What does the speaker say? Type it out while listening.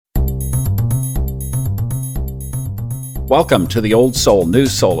Welcome to the Old Soul, New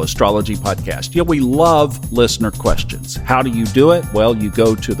Soul Astrology Podcast. We love listener questions. How do you do it? Well, you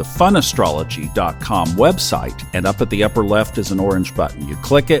go to the funastrology.com website, and up at the upper left is an orange button. You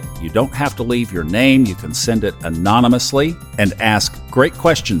click it. You don't have to leave your name. You can send it anonymously and ask great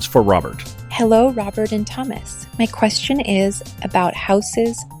questions for Robert. Hello, Robert and Thomas. My question is about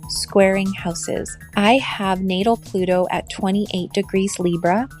houses, squaring houses. I have natal Pluto at 28 degrees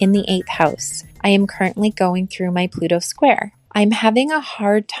Libra in the 8th house. I am currently going through my Pluto square. I'm having a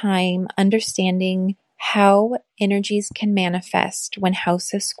hard time understanding how energies can manifest when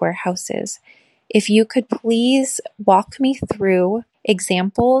houses square houses. If you could please walk me through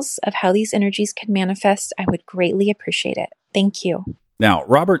examples of how these energies can manifest, I would greatly appreciate it. Thank you. Now,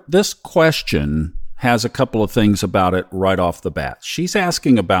 Robert, this question has a couple of things about it right off the bat. She's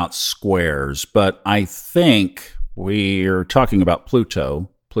asking about squares, but I think we're talking about Pluto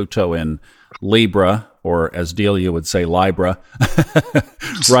in Libra, or as Delia would say, Libra,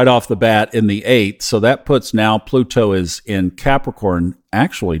 right off the bat in the 8th. So that puts now Pluto is in Capricorn,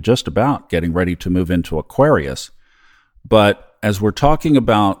 actually just about getting ready to move into Aquarius. But as we're talking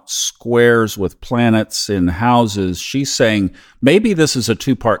about squares with planets in houses, she's saying maybe this is a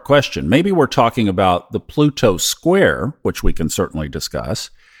two-part question. Maybe we're talking about the Pluto square, which we can certainly discuss,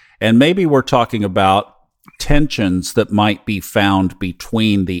 and maybe we're talking about tensions that might be found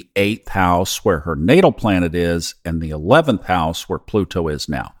between the 8th house where her natal planet is and the 11th house where Pluto is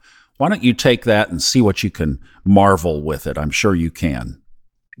now. Why don't you take that and see what you can marvel with it? I'm sure you can.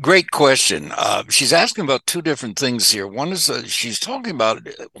 Great question. She's asking about two different things here. One is she's talking about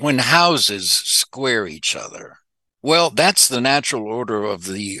when houses square each other. Well, that's the natural order of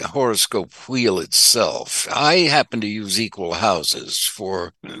the horoscope wheel itself. I happen to use equal houses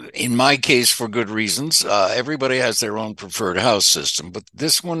in my case, for good reasons. Everybody has their own preferred house system, but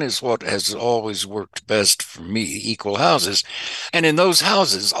this one is what has always worked best for me, equal houses. And in those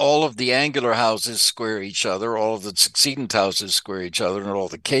houses, all of the angular houses square each other, all of the succedent houses square each other, and all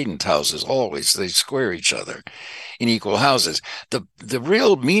the cadent houses, always, they square each other in equal houses. The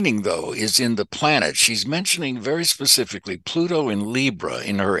real meaning, though, is in the planet. She's mentioning very specifically Pluto in Libra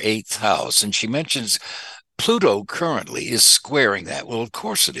in her 8th house, and she mentions Pluto currently is squaring that. Well, of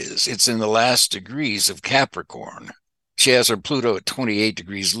course it is. It's in the last degrees of Capricorn. She has her Pluto at 28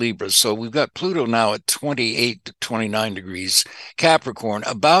 degrees Libra. So we've got Pluto now at 28 to 29 degrees Capricorn,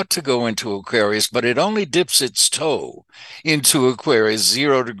 about to go into Aquarius, but it only dips its toe into Aquarius.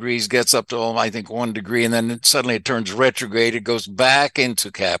 0 degrees, gets up to, I think, 1 degree, and then suddenly it turns retrograde. It goes back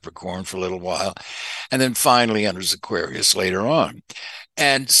into Capricorn for a little while, and then finally enters Aquarius later on.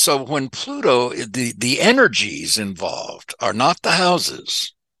 And so when Pluto, the energies involved are not the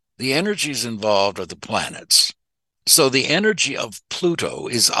houses. The energies involved are the planets. So the energy of Pluto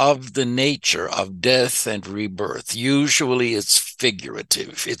is of the nature of death and rebirth. Usually it's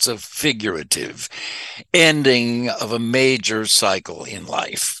figurative. It's a figurative ending of a major cycle in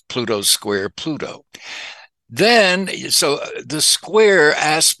life. Pluto square Pluto. Then, so the square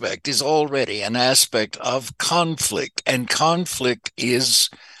aspect is already an aspect of conflict, and conflict is,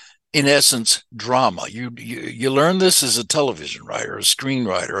 in essence, drama. You learn this as a television writer, a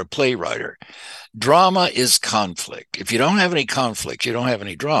screenwriter, a playwright. Drama is conflict. If you don't have any conflict, you don't have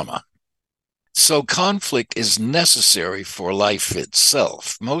any drama. So conflict is necessary for life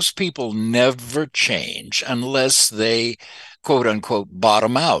itself. Most people never change unless they, quote unquote,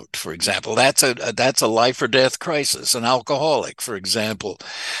 bottom out. For example, that's a life or death crisis. An alcoholic, for example,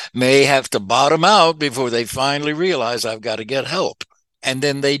 may have to bottom out before they finally realize, I've got to get help. And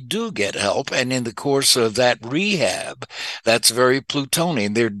then they do get help. And in the course of that rehab, that's very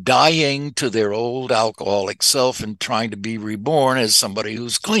Plutonian. They're dying to their old alcoholic self and trying to be reborn as somebody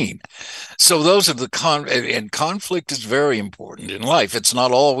who's clean. So those are and conflict is very important in life. It's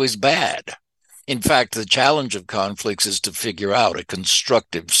not always bad. In fact, the challenge of conflicts is to figure out a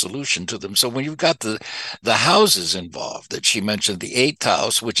constructive solution to them. So when you've got the houses involved that she mentioned, the 8th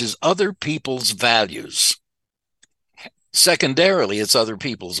house, which is other people's values. Secondarily, it's other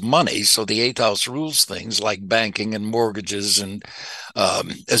people's money. So the 8th house rules things like banking and mortgages and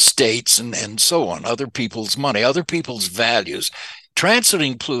estates and so on. Other people's money, other people's values.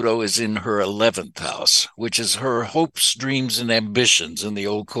 Transiting Pluto is in her 11th house, which is her hopes, dreams, and ambitions in the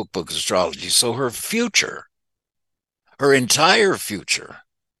old cookbook astrology. So her future, her entire future,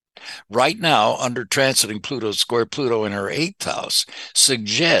 right now, under transiting Pluto square Pluto in her 8th house,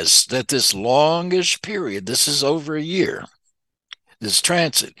 suggests that this longish period, this is over a year, this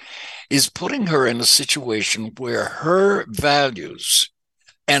transit, is putting her in a situation where her values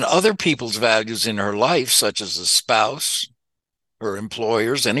and other people's values in her life, such as a spouse, her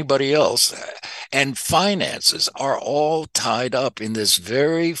employers, anybody else, And finances are all tied up in this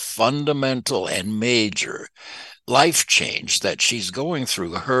very fundamental and major life change that she's going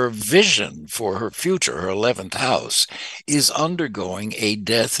through. Her vision for her future, her 11th house, is undergoing a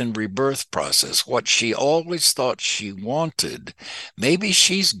death and rebirth process. What she always thought she wanted, maybe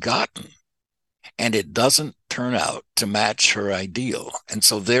she's gotten, and it doesn't turn out to match her ideal. And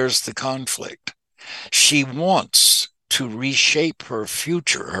so there's the conflict. She wants to reshape her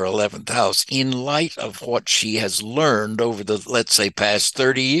future, her 11th house, in light of what she has learned over the, let's say, past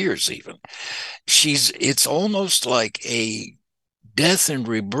 30 years even. It's almost like a death and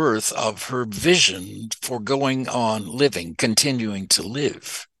rebirth of her vision for going on living, continuing to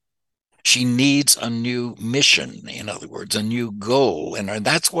live. She needs a new mission, in other words, a new goal. And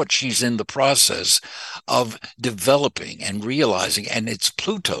that's what she's in the process of developing and realizing. And it's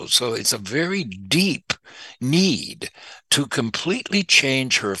Pluto. So it's a very deep need to completely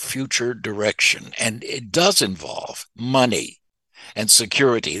change her future direction. And it does involve money and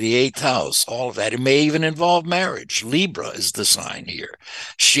security, the eighth house, all of that. It may even involve marriage. Libra is the sign here.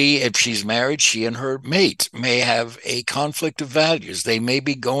 If she's married, she and her mate may have a conflict of values. They may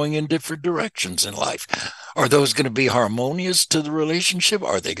be going in different directions in life. Are those going to be harmonious to the relationship?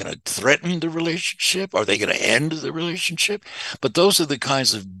 Are they going to threaten the relationship? Are they going to end the relationship? But those are the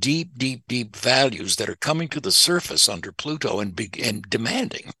kinds of deep, deep, deep values that are coming to the surface under Pluto and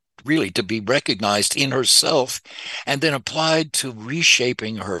demanding really to be recognized in herself and then applied to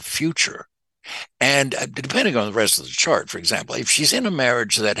reshaping her future. And depending on the rest of the chart, for example, if she's in a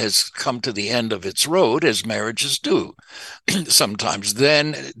marriage that has come to the end of its road, as marriages do sometimes,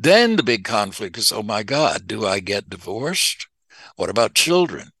 then the big conflict is, oh my God, do I get divorced? What about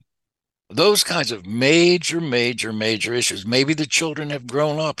children? Those kinds of major, major, major issues. Maybe the children have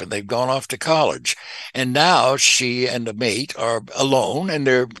grown up and they've gone off to college. And now she and the mate are alone and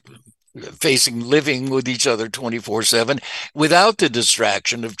they're living with each other 24/7 without the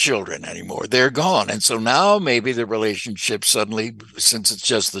distraction of children anymore. They're gone. And so now maybe the relationship suddenly, since it's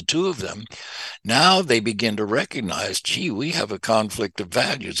just the two of them, now they begin to recognize, gee, we have a conflict of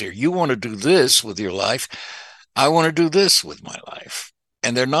values here. You want to do this with your life. I want to do this with my life.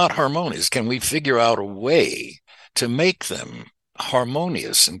 And they're not harmonious. Can we figure out a way to make them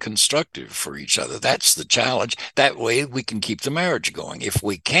harmonious and constructive for each other? That's the challenge. That way we can keep the marriage going. If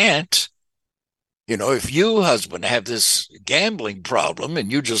we can't, if you, husband, have this gambling problem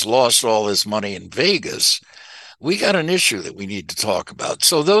and you just lost all this money in Vegas, we got an issue that we need to talk about.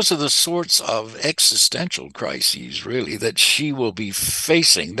 So those are the sorts of existential crises, really, that she will be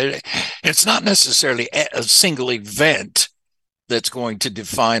facing. It's not necessarily a single event that's going to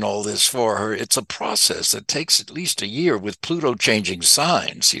define all this for her. It's a process that takes at least a year with Pluto changing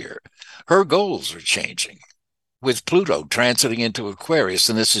signs here. Her goals are changing with Pluto transiting into Aquarius,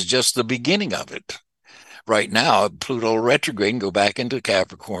 and this is just the beginning of it. Right now, Pluto retrograde and go back into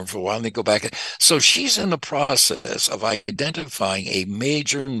Capricorn for a while, and they go back. So she's in the process of identifying a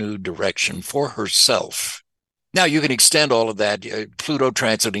major new direction for herself. Now, you can extend all of that. Pluto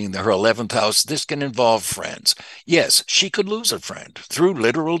transiting her 11th house. This can involve friends. Yes, she could lose a friend through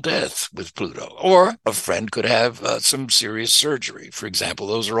literal death with Pluto, or a friend could have some serious surgery, for example.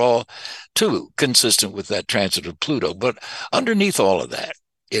 Those are all too consistent with that transit of Pluto. But underneath all of that,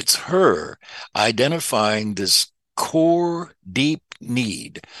 it's her identifying this core, deep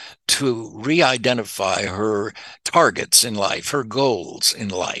need to re-identify her targets in life, her goals in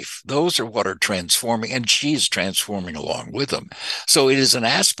life. Those are what are transforming, and she's transforming along with them. So it is an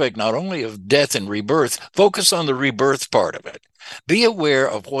aspect not only of death and rebirth. Focus on the rebirth part of it. Be aware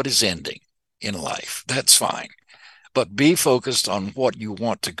of what is ending in life. That's fine. But be focused on what you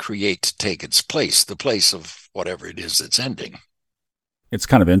want to create to take its place, the place of whatever it is that's ending. It's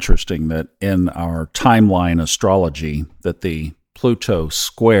kind of interesting that in our timeline astrology, that the Pluto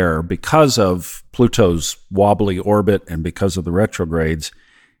square, because of Pluto's wobbly orbit and because of the retrogrades,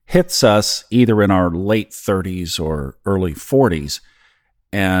 hits us either in our late 30s or early 40s.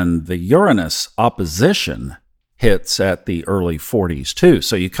 And the Uranus opposition hits at the early 40s too.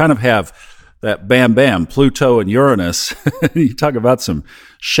 So you kind of have that bam, bam, Pluto and Uranus. You talk about some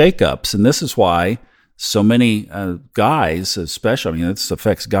shakeups. And this is why so many guys, especially, this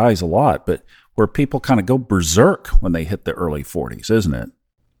affects guys a lot, but where people kind of go berserk when they hit the early 40s, isn't it?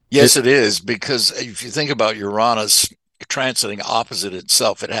 Yes, it is, because if you think about Uranus transiting opposite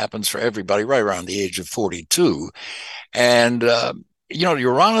itself, it happens for everybody right around the age of 42. And,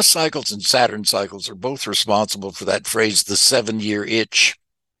 Uranus cycles and Saturn cycles are both responsible for that phrase, the 7-year itch.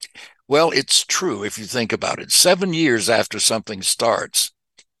 Well, it's true if you think about it. 7 years after something starts,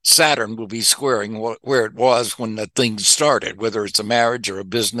 Saturn will be squaring where it was when the thing started, whether it's a marriage or a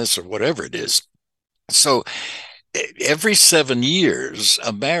business or whatever it is. So every 7 years,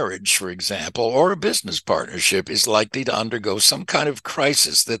 a marriage, for example, or a business partnership is likely to undergo some kind of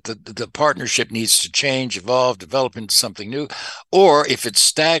crisis that the partnership needs to change, evolve, develop into something new. Or if it's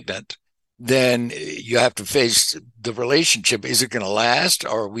stagnant, then you have to face the relationship. Is it going to last?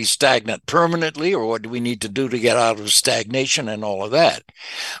 Or are we stagnant permanently? Or what do we need to do to get out of stagnation and all of that?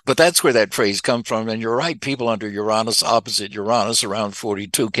 But that's where that phrase comes from. And you're right, people under Uranus, opposite Uranus, around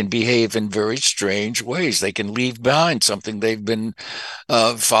 42, can behave in very strange ways. They can leave behind something they've been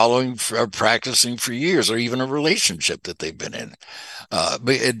following or practicing for years, or even a relationship that they've been in. But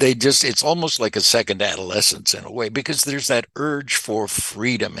it's almost like a second adolescence in a way, because there's that urge for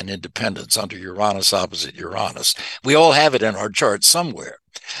freedom and independence under Uranus, opposite Uranus. We all have it in our chart somewhere.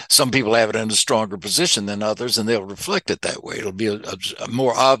 Some people have it in a stronger position than others, and they'll reflect it that way. It'll be a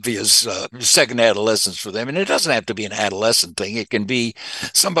more obvious second adolescence for them. And it doesn't have to be an adolescent thing. It can be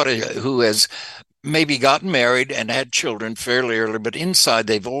somebody who has maybe gotten married and had children fairly early, but inside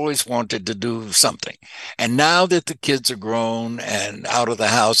they've always wanted to do something. And now that the kids are grown and out of the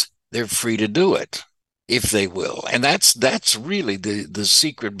house, they're free to do it, if they will. And that's really the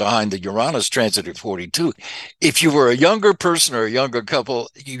secret behind the Uranus transit at 42. If you were a younger person or a younger couple,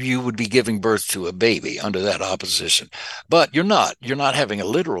 you would be giving birth to a baby under that opposition. But you're not. You're not having a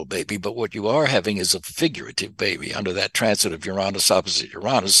literal baby, but what you are having is a figurative baby under that transit of Uranus opposite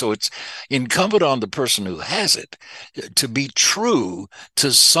Uranus. So it's incumbent on the person who has it to be true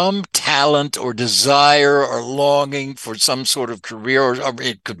to some talent or desire or longing for some sort of career, or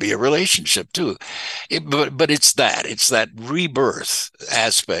it could be a relationship too. But it's that rebirth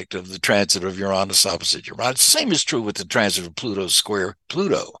aspect of the transit of Uranus opposite Uranus. Same is true with the transit of Pluto square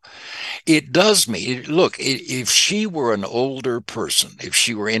Pluto. It does mean, look, if she were an older person, if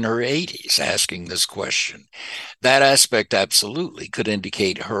she were in her 80s asking this question, that aspect absolutely could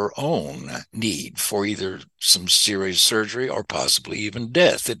indicate her own need for either some serious surgery or possibly even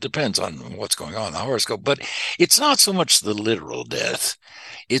death. It depends on what's going on in the horoscope. But it's not so much the literal death,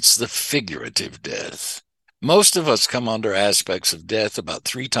 it's the figurative death. Most of us come under aspects of death about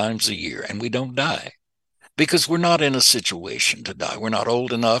 3 times a year, and we don't die because we're not in a situation to die. We're not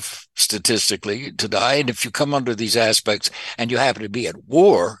old enough statistically to die. And if you come under these aspects and you happen to be at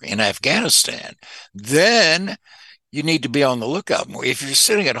war in Afghanistan, then you need to be on the lookout more. If you're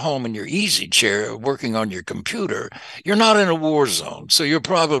sitting at home in your easy chair working on your computer, you're not in a war zone. So you're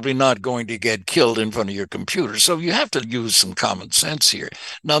probably not going to get killed in front of your computer. So you have to use some common sense here.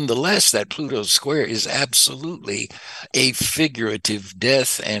 Nonetheless, that Pluto square is absolutely a figurative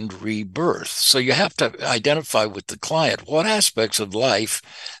death and rebirth. So you have to identify with the client what aspects of life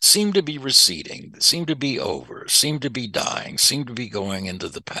seem to be receding, seem to be over, seem to be dying, seem to be going into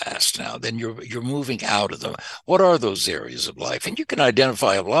the past now. Then you're moving out of them. What are those areas of life? And you can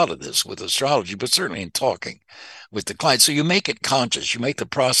identify a lot of this with astrology, but certainly in talking with the client. So you make it conscious. You make the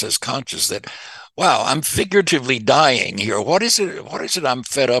process conscious that, wow, I'm figuratively dying here. What is it I'm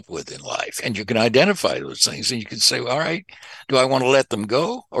fed up with in life? And you can identify those things, and you can say, all right, do I want to let them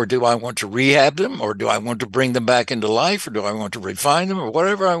go? Or do I want to rehab them? Or do I want to bring them back into life? Or do I want to refine them? Or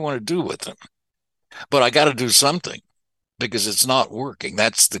whatever I want to do with them. But I got to do something, because it's not working.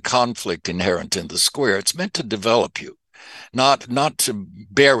 That's the conflict inherent in the square. It's meant to develop you, not to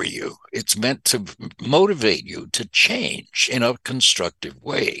bury you. It's meant to motivate you to change in a constructive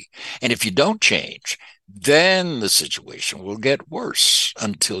way. And if you don't change, then the situation will get worse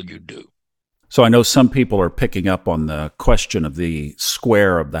until you do. So I know some people are picking up on the question of the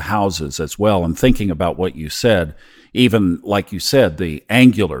square of the houses as well, and thinking about what you said, even like you said, the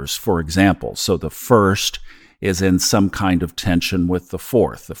angulars, for example. So the first is in some kind of tension with the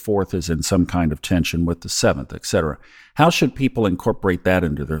fourth. The fourth is in some kind of tension with the seventh, etc. How should people incorporate that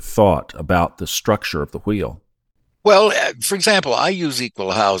into their thought about the structure of the wheel? Well, for example, I use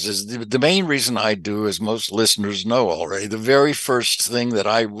equal houses. The main reason I do, as most listeners know already, the very first thing that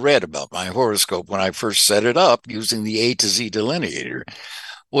I read about my horoscope when I first set it up using the A to Z delineator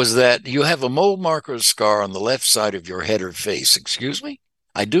was that you have a mole marker scar on the left side of your head or face. Excuse me?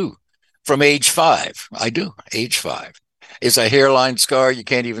 I do. From age 5. I do. Age 5. It's a hairline scar. You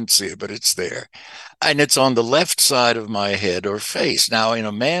can't even see it, but it's there. And it's on the left side of my head or face. Now, in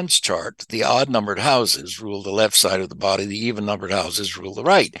a man's chart, the odd numbered houses rule the left side of the body. The even numbered houses rule the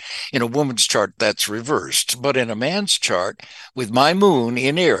right. In a woman's chart, that's reversed. But in a man's chart, with my moon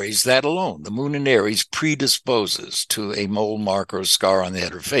in Aries, that alone, the moon in Aries predisposes to a mole mark or scar on the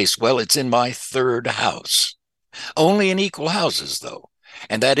head or face. Well, it's in my 3rd house. Only in equal houses, though.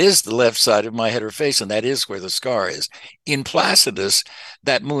 And that is the left side of my head or face, and that is where the scar is. In Placidus,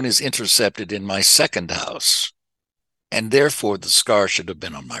 that moon is intercepted in my 2nd house. And therefore, the scar should have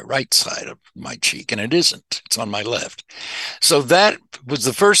been on my right side of my cheek, and it isn't. It's on my left. So that was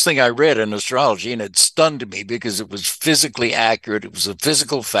the first thing I read in astrology, and it stunned me because it was physically accurate. It was a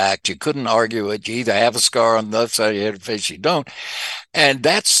physical fact. You couldn't argue it. You either have a scar on the left side of your head face, you don't. And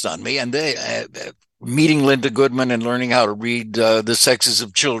that stunned me. And meeting Linda Goodman and learning how to read the sexes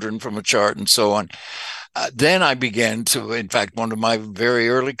of children from a chart and so on. Then I began to, in fact, one of my very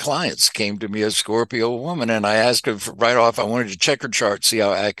early clients came to me, a Scorpio woman, and I asked her right off, I wanted to check her chart, see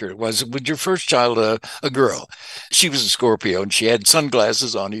how accurate it was. Was your first child a girl? She was a Scorpio, and she had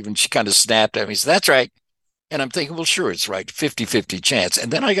sunglasses on even. She kind of snapped at me, said, that's right. And I'm thinking, well, sure, it's right, 50-50 chance.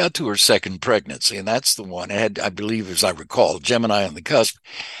 And then I got to her second pregnancy, and that's the one. It had, I believe, as I recall, Gemini on the cusp,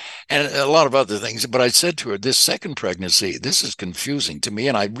 and a lot of other things. But I said to her, this second pregnancy, this is confusing to me.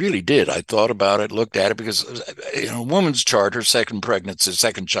 And I really did. I thought about it, looked at it, because in a woman's chart, her second pregnancy,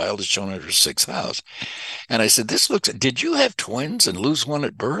 second child is shown in her sixth house. And I said, did you have twins and lose one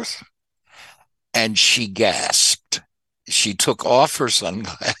at birth? And she gasped. She took off her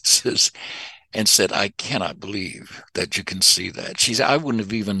sunglasses and said, I cannot believe that you can see that. She said, I wouldn't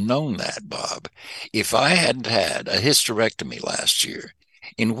have even known that, Bob, if I hadn't had a hysterectomy last year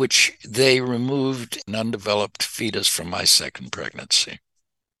in which they removed an undeveloped fetus from my second pregnancy.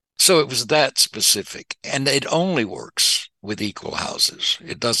 So it was that specific. And it only works with equal houses.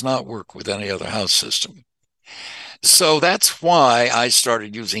 It does not work with any other house system. So that's why I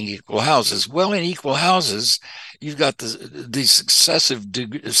started using equal houses. Well, in equal houses, you've got these successive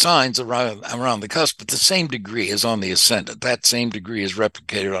signs around the cusp, but the same degree is on the ascendant. That same degree is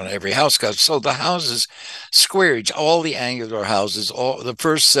replicated on every house cusp. So the houses square all the angular houses, all the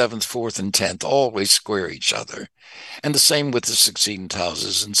first, seventh, fourth, and 10th always square each other. And the same with the succeedent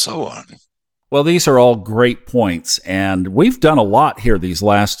houses and so on. Well, these are all great points, and we've done a lot here these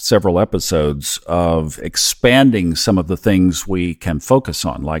last several episodes of expanding some of the things we can focus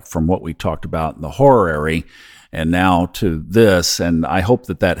on, like from what we talked about in the horary and now to this, and I hope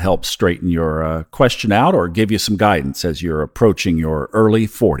that helps straighten your question out or give you some guidance as you're approaching your early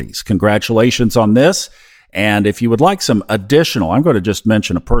 40s. Congratulations on this, and if you would like some additional, I'm going to just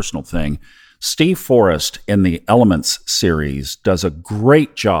mention a personal thing. Steve Forrest in the Elements series does a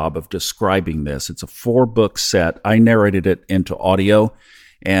great job of describing this. It's a 4-book set. I narrated it into audio.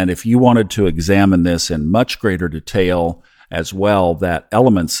 And if you wanted to examine this in much greater detail as well, that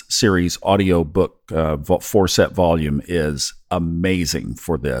Elements series audio book 4-set volume is amazing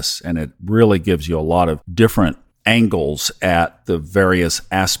for this. And it really gives you a lot of different angles at the various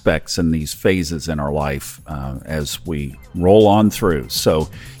aspects and these phases in our life as we roll on through. So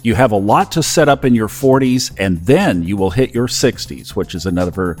you have a lot to set up in your 40s, and then you will hit your 60s, which is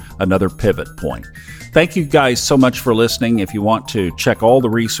another pivot point. Thank you guys so much for listening. If you want to check all the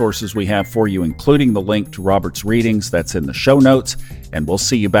resources we have for you, including the link to Robert's readings, that's in the show notes. And we'll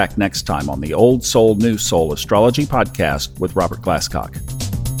see you back next time on the Old Soul, New Soul Astrology Podcast with Robert Glasscock.